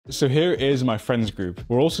So here is my friends group.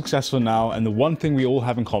 We're all successful now, and the one thing we all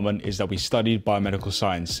have in common is that we studied biomedical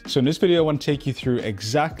science. So in this video, I want to take you through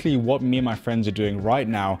exactly what me and my friends are doing right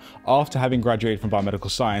now after having graduated from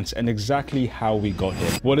biomedical science and exactly how we got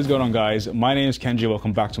here. What is going on, guys? My name is Kenji.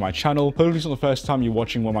 Welcome back to my channel. Hopefully it's not the first time you're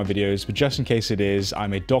watching one of my videos, but just in case it is,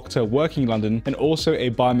 I'm a doctor working in London and also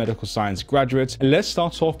a biomedical science graduate. And let's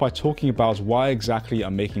start off by talking about why exactly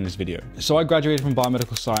I'm making this video. So I graduated from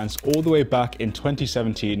biomedical science all the way back in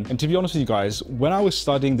 2017. And to be honest with you guys, when I was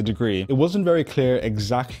studying the degree, it wasn't very clear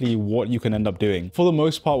exactly what you can end up doing. For the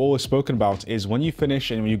most part, what was spoken about is when you finish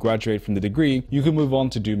and when you graduate from the degree, you can move on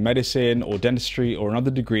to do medicine or dentistry or another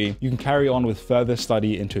degree. You can carry on with further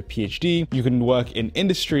study into a PhD. You can work in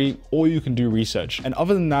industry or you can do research. And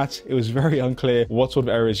other than that, it was very unclear what sort of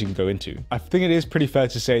areas you can go into. I think it is pretty fair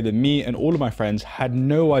to say that me and all of my friends had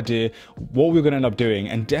no idea what we were going to end up doing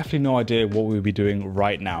and definitely no idea what we would be doing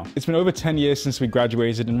right now. It's been over 10 years since we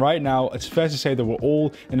graduated, and right now it's fair to say that we're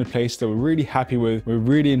all in a place that we're really happy with. We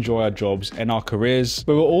really enjoy our jobs and our careers,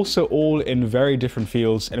 but we're also all in very different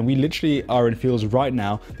fields, and we literally are in fields right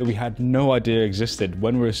now that we had no idea existed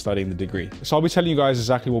when we were studying the degree. So I'll be telling you guys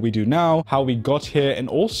exactly what we do now, how we got here, and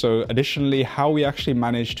also additionally how we actually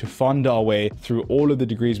managed to fund our way through all of the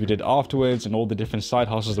degrees we did afterwards and all the different side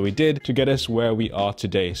hustles that we did to get us where we are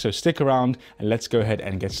today. So stick around and let's go ahead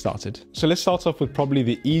and get started. So let's start off with probably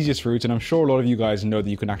the easiest route, and I'm sure a lot of you guys know that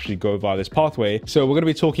you can actually go via this pathway. So we're going to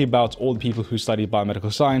be talking about all the people who studied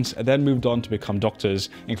biomedical science and then moved on to become doctors,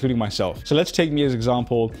 including myself. So let's take me as an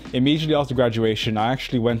example. Immediately after graduation, I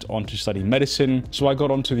actually went on to study medicine. So I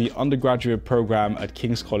got onto the undergraduate program at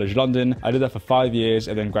King's College London. I did that for 5 years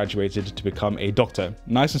and then graduated to become a doctor.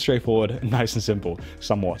 Nice and straightforward, nice and simple,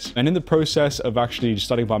 somewhat. And in the process of actually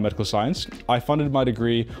studying biomedical science, I funded my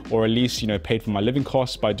degree, or at least, paid for my living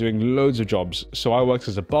costs by doing loads of jobs. So I worked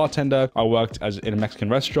as a bartender, I worked in a Mexican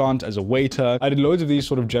restaurant, as a waiter. I did loads of these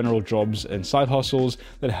sort of general jobs and side hustles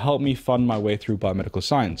that helped me fund my way through biomedical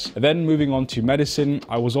science. And then moving on to medicine,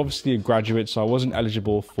 I was obviously a graduate, so I wasn't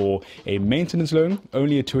eligible for a maintenance loan,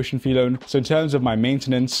 only a tuition fee loan. So in terms of my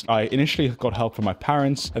maintenance, I initially got help from my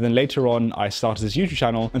parents, and then later on I started this YouTube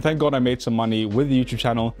channel, and thank God I made some money with the YouTube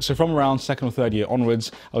channel. So from around second or third year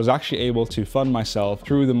onwards, I was actually able to fund myself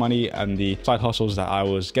through the money and the side hustles that I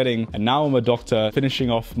was getting. And now I'm a doctor finishing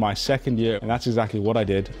off my second year, and that's exactly what I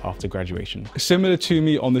did after graduation. Similar to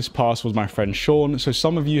me on this path was my friend Sean. So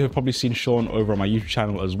some of you have probably seen Sean over on my YouTube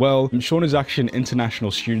channel as well. And Sean is actually an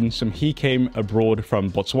international student. So he came abroad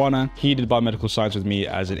from Botswana. He did biomedical science with me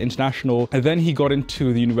as an international, and then he got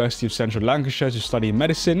into the University of Central Lancashire to study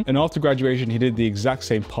medicine. And after graduation, he did the exact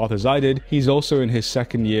same path as I did. He's also in his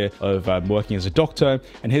second year of working as a doctor,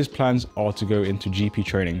 and his plans are to go into GP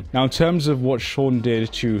training. Now, in terms of what Sean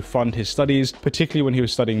did to fund his studies, particularly when he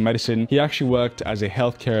was studying medicine, he actually worked as a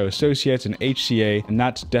healthcare associate, an HCA, and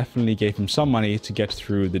that definitely gave him some money to get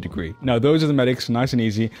through the degree. Now, those are the medics, nice and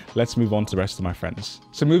easy. Let's move on to the rest of my friends.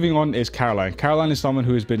 So moving on is Caroline. Caroline is someone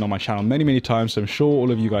who has been on my channel many times, so I'm sure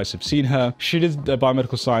all of you guys have seen her. She did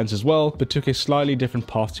biomedical science as well, but took a slightly different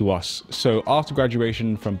path to us. So after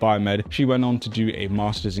graduation from biomed, she went on to do a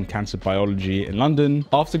master's in cancer biology in London.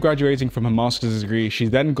 After graduating from her master's degree, she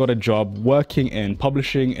then got a job working in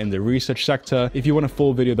publishing in the research sector. If you want a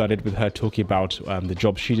full video that I did with her talking about the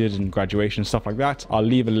job she did in graduation, stuff like that, I'll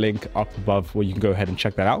leave a link up above where you can go ahead and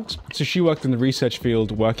check that out. So she worked in the research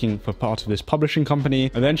field, working for part of this publishing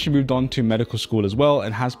company, and then she moved on to medical school as well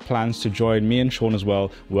and has plans to join me and Sean as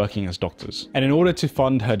well, working as doctors. And in order to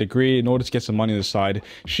fund her degree, in order to get some money on the side,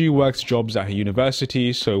 she works jobs at her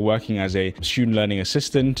university, so working as a student learning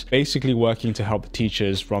assistant, basically working to help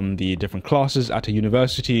teachers from the different classes at her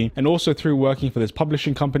university. And also through working for this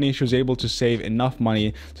publishing company, she was able to save enough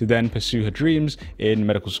money to then pursue her dreams in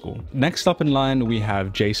medical school. Next up in line, we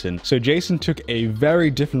have Jason. So Jason took a very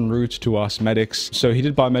different route to us medics. So he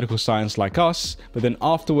did biomedical science like us, but then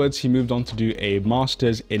afterwards he moved on to do a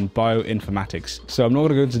master's in bioinformatics. So I'm not going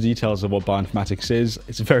to go into details of what bioinformatics is.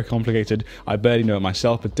 It's very complicated. I barely know it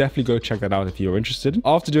myself, but definitely go check that out if you're interested.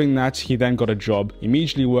 After doing that, he then got a job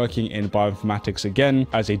immediately working in bioinformatics again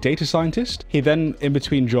as a data scientist. He then, in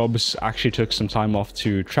between jobs, actually took some time off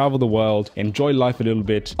to travel the world, enjoy life a little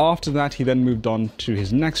bit. After that, he then moved on to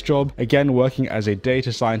his next job, again working as a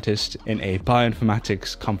data scientist in a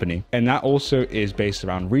bioinformatics company. And that also is based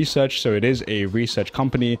around research, so it is a research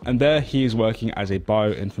company, and there he is working as a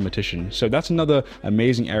bioinformatician. So that's another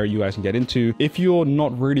amazing area you guys can get into. If you're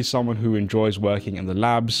not really someone who enjoys working in the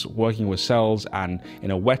labs, working with cells and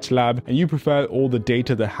in a wet lab, and you prefer all the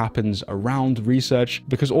data that happens around research,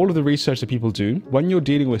 because all of the research that people do, when you're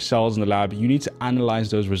dealing with cells in the lab, you need to analyze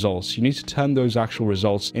those results. You need to turn those actual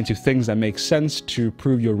results into things that make sense sense to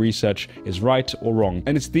prove your research is right or wrong.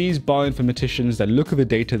 And it's these bioinformaticians that look at the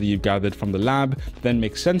data that you've gathered from the lab, then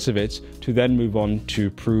make sense of it to then move on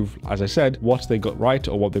to prove, as I said, what they got right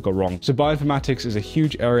or what they got wrong. So bioinformatics is a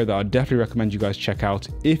huge area that I definitely recommend you guys check out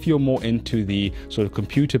if you're more into the sort of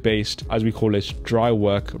computer-based, as we call it, dry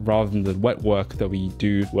work rather than the wet work that we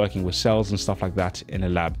do working with cells and stuff like that in a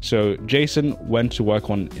lab. So Jason went to work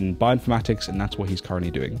in bioinformatics, and that's what he's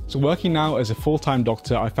currently doing. So working now as a full-time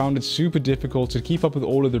doctor, I found it super difficult to keep up with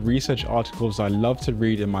all of the research articles I love to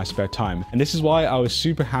read in my spare time. And this is why I was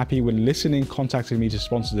super happy when Listening contacted me to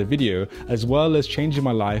sponsor the video, as well as changing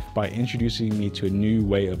my life by introducing me to a new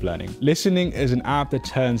way of learning. Listening is an app that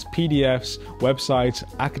turns PDFs, websites,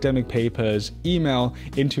 academic papers, email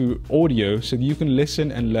into audio so that you can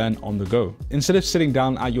listen and learn on the go. Instead of sitting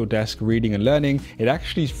down at your desk reading and learning, it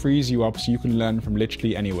actually frees you up so you can learn from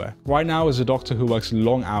literally anywhere. Right now, as a doctor who works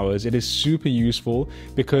long hours, it is super useful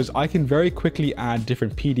because I can very quickly add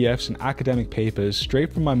different PDFs and academic papers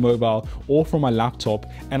straight from my mobile or from my laptop,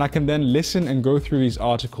 and I can then listen and go through these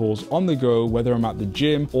articles on the go, whether I'm at the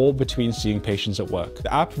gym or between seeing patients at work.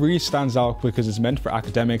 The app really stands out because it's meant for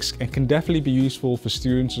academics and can definitely be useful for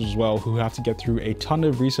students as well who have to get through a ton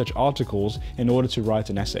of research articles in order to write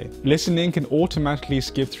an essay. Listening can automatically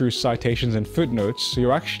skip through citations and footnotes, so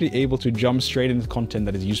you're actually able to jump straight into content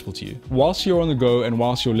that is useful to you. Whilst you're on the go and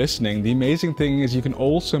whilst you're listening, the amazing thing is you can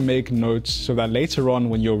also make notes so that later on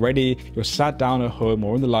when you're ready, you're sat down at home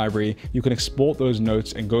or in the library, you can export those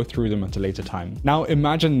notes and go through them at a later time. Now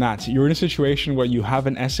imagine that you're in a situation where you have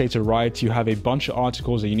an essay to write, you have a bunch of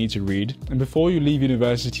articles that you need to read, and before you leave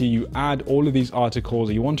university, you add all of these articles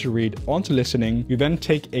that you want to read onto listening. You then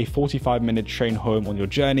take a 45-minute train home on your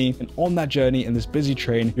journey, and on that journey in this busy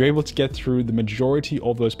train, you're able to get through the majority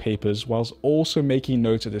of those papers whilst also making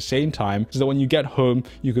notes at the same time, so that when you get home,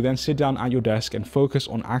 you could then sit down at your desk and focus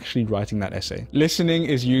on actually writing that essay. Listening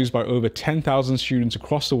is used by over 10,000 students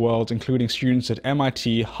across the world, including students at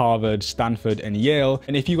MIT, Harvard, Stanford, and Yale.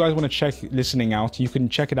 And if you guys want to check Listening out, you can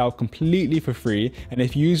check it out completely for free. And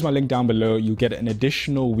if you use my link down below, you'll get an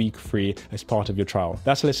additional week free as part of your trial.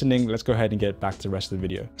 That's Listening. Let's go ahead and get back to the rest of the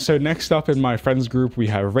video. So next up in my friends group, we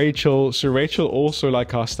have Rachel. So Rachel also,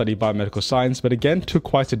 like us, studied biomedical science, but again, took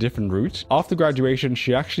quite a different route. After graduation,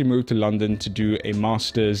 she actually moved to London to do a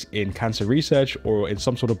master's in cancer research or in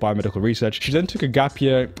some sort of biomedical research. She then took a gap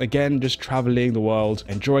year, again, just traveling the world,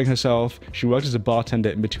 enjoying herself. She worked as a bartender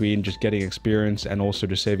in between, just getting experience and also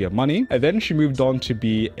to save up money. And then she moved on to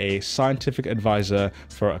be a scientific advisor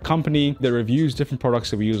for a company that reviews different products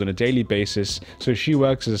that we use on a daily basis. So she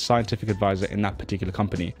works as a scientific advisor in that particular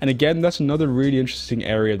company. And again, that's another really interesting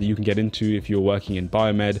area that you can get into if you're working in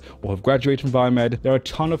biomed or have graduated from biomed. There are a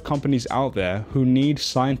ton of companies out there who need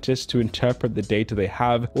scientists to interpret the data they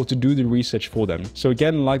have or to do the research for them. So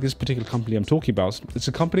again, like this particular company I'm talking about, it's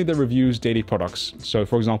a company that reviews daily products. So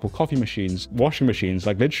for example, coffee machines, washing machines,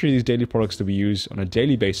 like literally these daily products that we use on a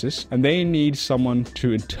daily basis. And they need someone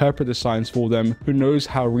to interpret the science for them, who knows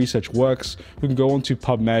how research works, who can go onto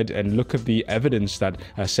PubMed and look at the evidence that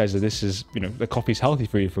says that this is, the coffee is healthy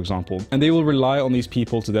for you, for example. And they will rely on these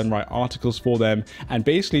people to then write articles for them and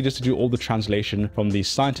basically just to do all the translation from the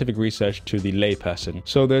scientific research to the lay person.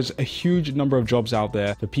 So there's a huge number of jobs out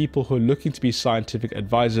there for people who are looking to be scientific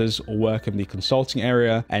advisors or work in the consulting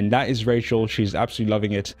area. And that is Rachel. She's absolutely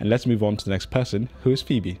loving it. And let's move on to the next person, who is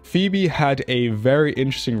Phoebe. Phoebe had a very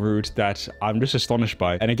interesting route that I'm just astonished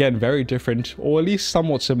by. And again, very different, or at least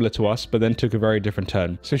somewhat similar to us, but then took a very different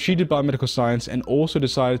turn. So she did biomedical science and also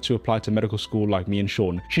decided to apply to medical school like me and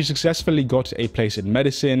Sean. She successfully got a place in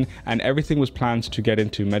medicine and everything was planned to get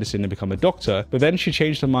into medicine and become a doctor. But then she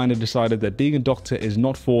changed her mind and decided that being a doctor is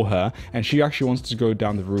not for her. And she actually wanted to go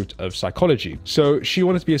down the route of psychology. So she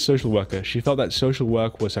wanted to be a social worker. She felt that social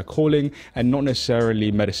work was her calling and not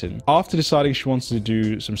necessarily medicine. After deciding she wants to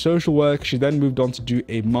do some social work, she then moved on to do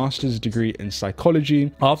a master's degree in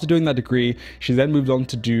psychology. After doing that degree, she then moved on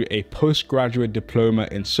to do a postgraduate diploma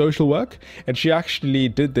in social work. And she actually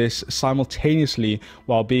did this simultaneously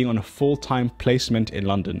while being on a full-time placement in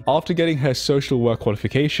London. After getting her social work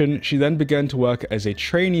qualification, she then began to work as a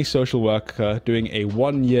trainee social worker doing a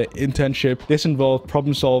 1-year internship. This involved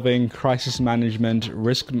problem solving, crisis management,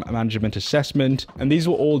 risk management assessment, and these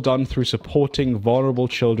were all done through supporting vulnerable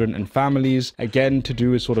children and families, again to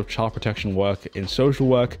do with sort of child protection work in social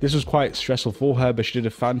work. This was quite stressful for her, but she did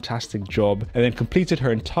a fantastic job and then completed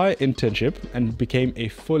her entire internship and became a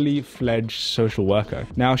fully fledged social worker.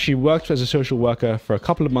 Now, she worked as a social worker for a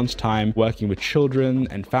couple of months' time, working with children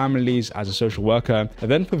and families as a social worker,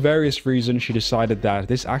 and then for various reasons she decided that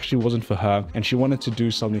this actually wasn't for her and she wanted to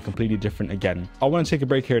do something completely different again. I want to take a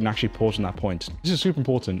break here and actually pause on that point. This is super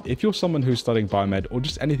important important. If you're someone who's studying biomed or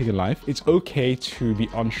just anything in life, it's okay to be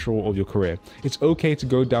unsure of your career. It's okay to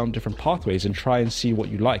go down different pathways and try and see what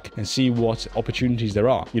you like and see what opportunities there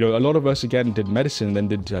are. You know, a lot of us again did medicine, then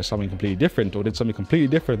did something completely different, or did something completely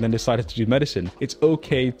different, then decided to do medicine. It's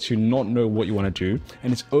okay to not know what you want to do,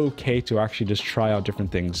 and it's okay to actually just try out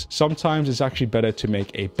different things. Sometimes it's actually better to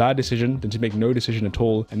make a bad decision than to make no decision at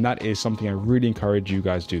all, and that is something I really encourage you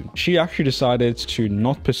guys do. She actually decided to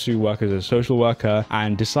not pursue work as a social worker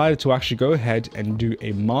and decided to actually go ahead and do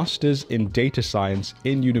a master's in data science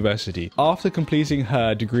in university. After completing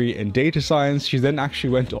her degree in data science, she then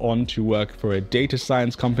actually went on to work for a data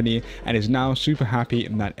science company and is now super happy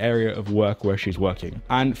in that area of work where she's working.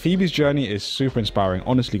 And Phoebe's journey is super inspiring,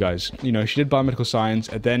 honestly, guys. You know, she did biomedical science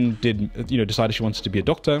and then decided she wanted to be a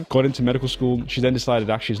doctor, got into medical school. She then decided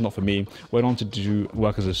actually it's not for me, went on to do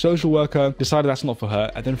work as a social worker, decided that's not for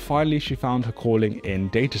her, and then finally she found her calling in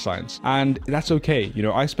data science. And that's okay. You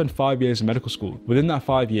know, I spent 5 years in medical school. Within that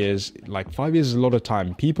 5 years, like 5 years is a lot of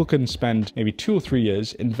time. People can spend maybe 2 or 3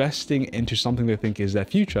 years investing into something they think is their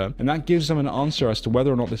future, and that gives them an answer as to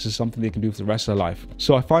whether or not this is something they can do for the rest of their life.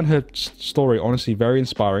 So I find her story honestly very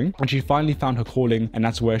inspiring, and she finally found her calling, and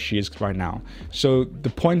that's where she is right now. So the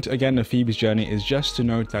point again of Phoebe's journey is just to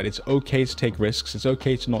note that it's okay to take risks. It's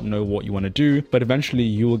okay to not know what you want to do, but eventually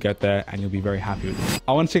you will get there and you'll be very happy with it.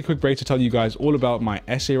 I want to take a quick break to tell you guys all about my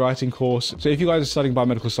essay writing course. So if you guys are studying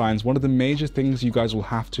biomedical science, one of the major things you guys will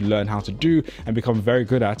have to learn how to do and become very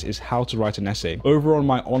good at is how to write an essay. Over on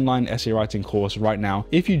my online essay writing course right now,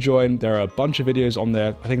 if you join, there are a bunch of videos on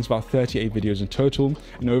there. I think it's about 38 videos in total,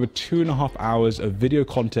 and over 2.5 hours of video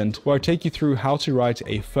content where I take you through how to write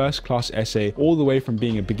a first-class essay all the way from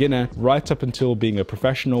being a beginner right up until being a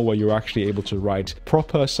professional, where you're actually able to write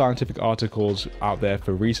proper scientific articles out there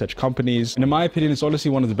for research companies. And in my opinion, it's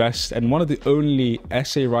honestly one of the best and one of the only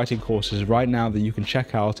essay writing courses right now that you can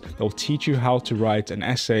check out that will teach you how to write an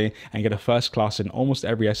essay and get a first class in almost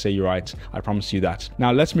every essay you write. I promise you that.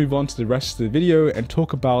 Now let's move on to the rest of the video and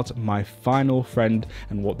talk about my final friend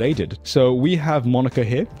and what they did. So we have Monica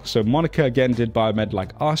here. So Monica again did biomed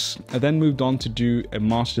like us and then moved on to do a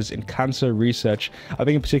master's in cancer research. I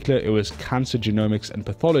think in particular it was cancer genomics and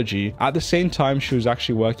pathology. At the same time, she was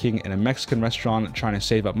actually working in a Mexican restaurant trying to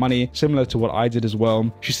save up money, similar to what I did as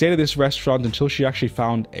well. She stayed at this restaurant until she actually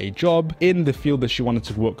found a job in the field that she wanted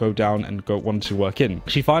to go down and wanted to work in.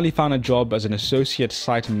 She finally found a job as an associate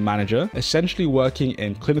site manager, essentially working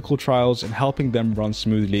in clinical trials and helping them run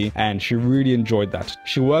smoothly, and she really enjoyed that.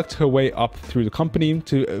 She worked her way up through the company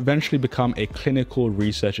to eventually become a clinical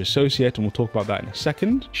research associate, and we'll talk about that in a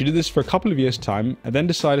second. She did this for a couple of years' time and then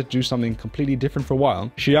decided to do something completely different for a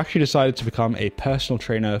while. She actually decided to become a personal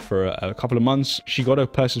trainer for a couple of months. She got a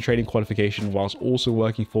personal training qualification whilst also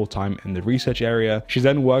working full-time in the research area. She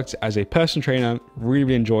then worked as a personal trainer,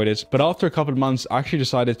 really enjoyed it, but after a couple of months actually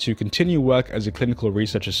decided to continue work as a clinical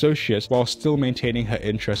research associate while still maintaining her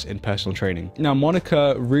interest in personal training. Now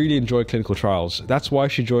Monica really enjoyed clinical trials. That's why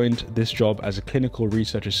she joined this job as a clinical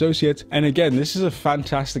research associate, and again, this is a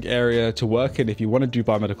fantastic area to work in if you want to do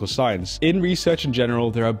biomedical science. In research in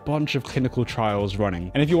general, there are a bunch of clinical trials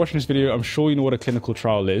running, and if you're watching this video, I'm sure you know what a clinical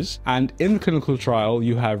trial is. And in the clinical trial,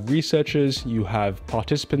 you have researchers, you have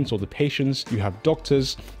participants or the patients, you have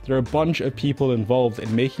doctors. There are a bunch of people involved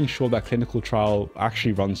in making sure that clinical trial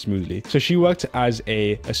actually runs smoothly. So she worked as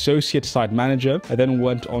a associate site manager and then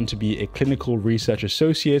went on to be a clinical research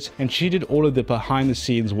associate, and she did all of the behind the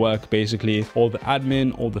scenes work, basically all the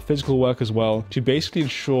admin, all the physical work as well, to basically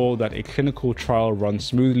ensure that a clinical trial runs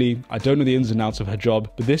smoothly. I don't know the ins and outs of her job,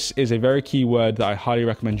 but this is a very key word that I highly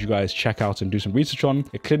recommend you guys check out and do some research on.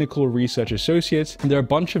 A clinical research associate. And there are a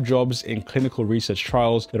bunch of jobs in clinical research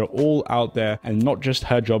trials that are all out there, and not just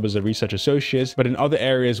her job as a research associate, but in other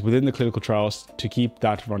areas within the clinical trials to keep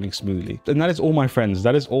that running smoothly. And that is all, my friends.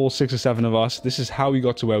 That is all 6 or 7 of us. This is how we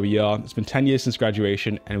got to where we are. It's been 10 years since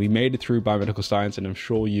graduation and we made it through biomedical science, and I'm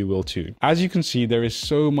sure you will too. As you can see, there is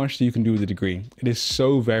so much that you can do with a degree. It is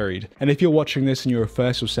so varied. And if you're watching this and you're a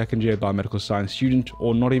first or second year biomedical science student,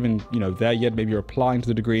 or not even, there yet, maybe you're applying to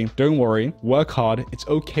the degree, don't worry, work hard. It's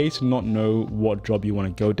okay to not know what job you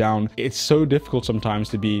want to go down. It's so difficult sometimes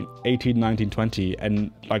to be 18, 19, 20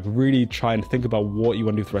 and really try and think about what you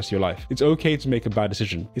want to do for the rest of your life. It's okay to make a bad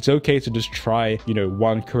decision. It's okay to just try,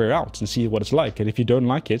 one career out and see what it's like. And if you don't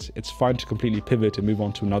like it, it's fine to completely pivot and move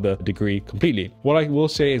on to another degree completely. What I will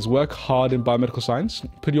say is work hard in biomedical science,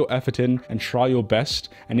 put your effort in and try your best.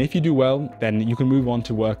 And if you do well, then you can move on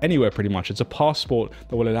to work anywhere pretty much. It's a passport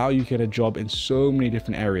that will allow you to get a job in so many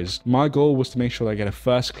different areas. My goal was to make sure that I get a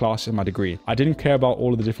first class in my degree. I didn't care about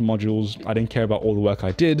all of the different modules. I didn't care about all the work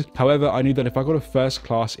I did. However, I knew that if I got a first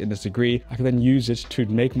class in this degree, I can then use it to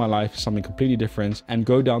make my life something completely different and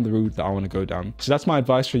go down the route that I want to go down. So that's my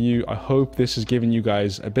advice for you. I hope this has given you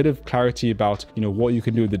guys a bit of clarity about, what you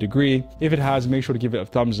can do with the degree. If it has, make sure to give it a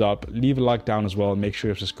thumbs up, leave a like down as well, and make sure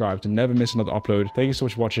you're subscribed to never miss another upload. Thank you so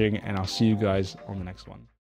much for watching, and I'll see you guys on the next one.